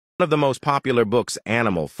One of the most popular books,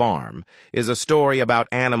 Animal Farm, is a story about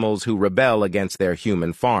animals who rebel against their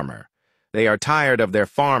human farmer. They are tired of their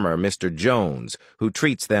farmer, Mr. Jones, who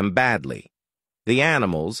treats them badly. The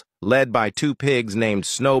animals, led by two pigs named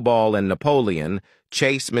Snowball and Napoleon,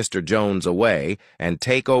 chase Mr. Jones away and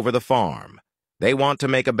take over the farm. They want to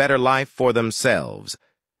make a better life for themselves.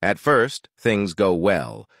 At first, things go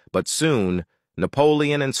well, but soon,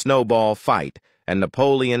 Napoleon and Snowball fight, and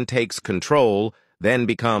Napoleon takes control, then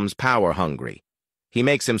becomes power-hungry. He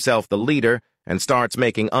makes himself the leader and starts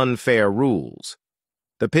making unfair rules.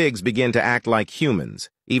 The pigs begin to act like humans,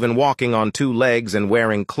 even walking on two legs and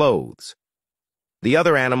wearing clothes. The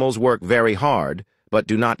other animals work very hard, but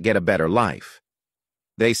do not get a better life.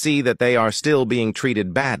 They see that they are still being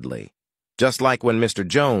treated badly, just like when Mr.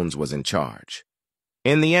 Jones was in charge.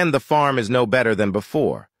 In the end, the farm is no better than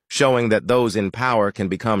before, showing that those in power can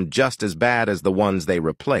become just as bad as the ones they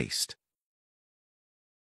replaced.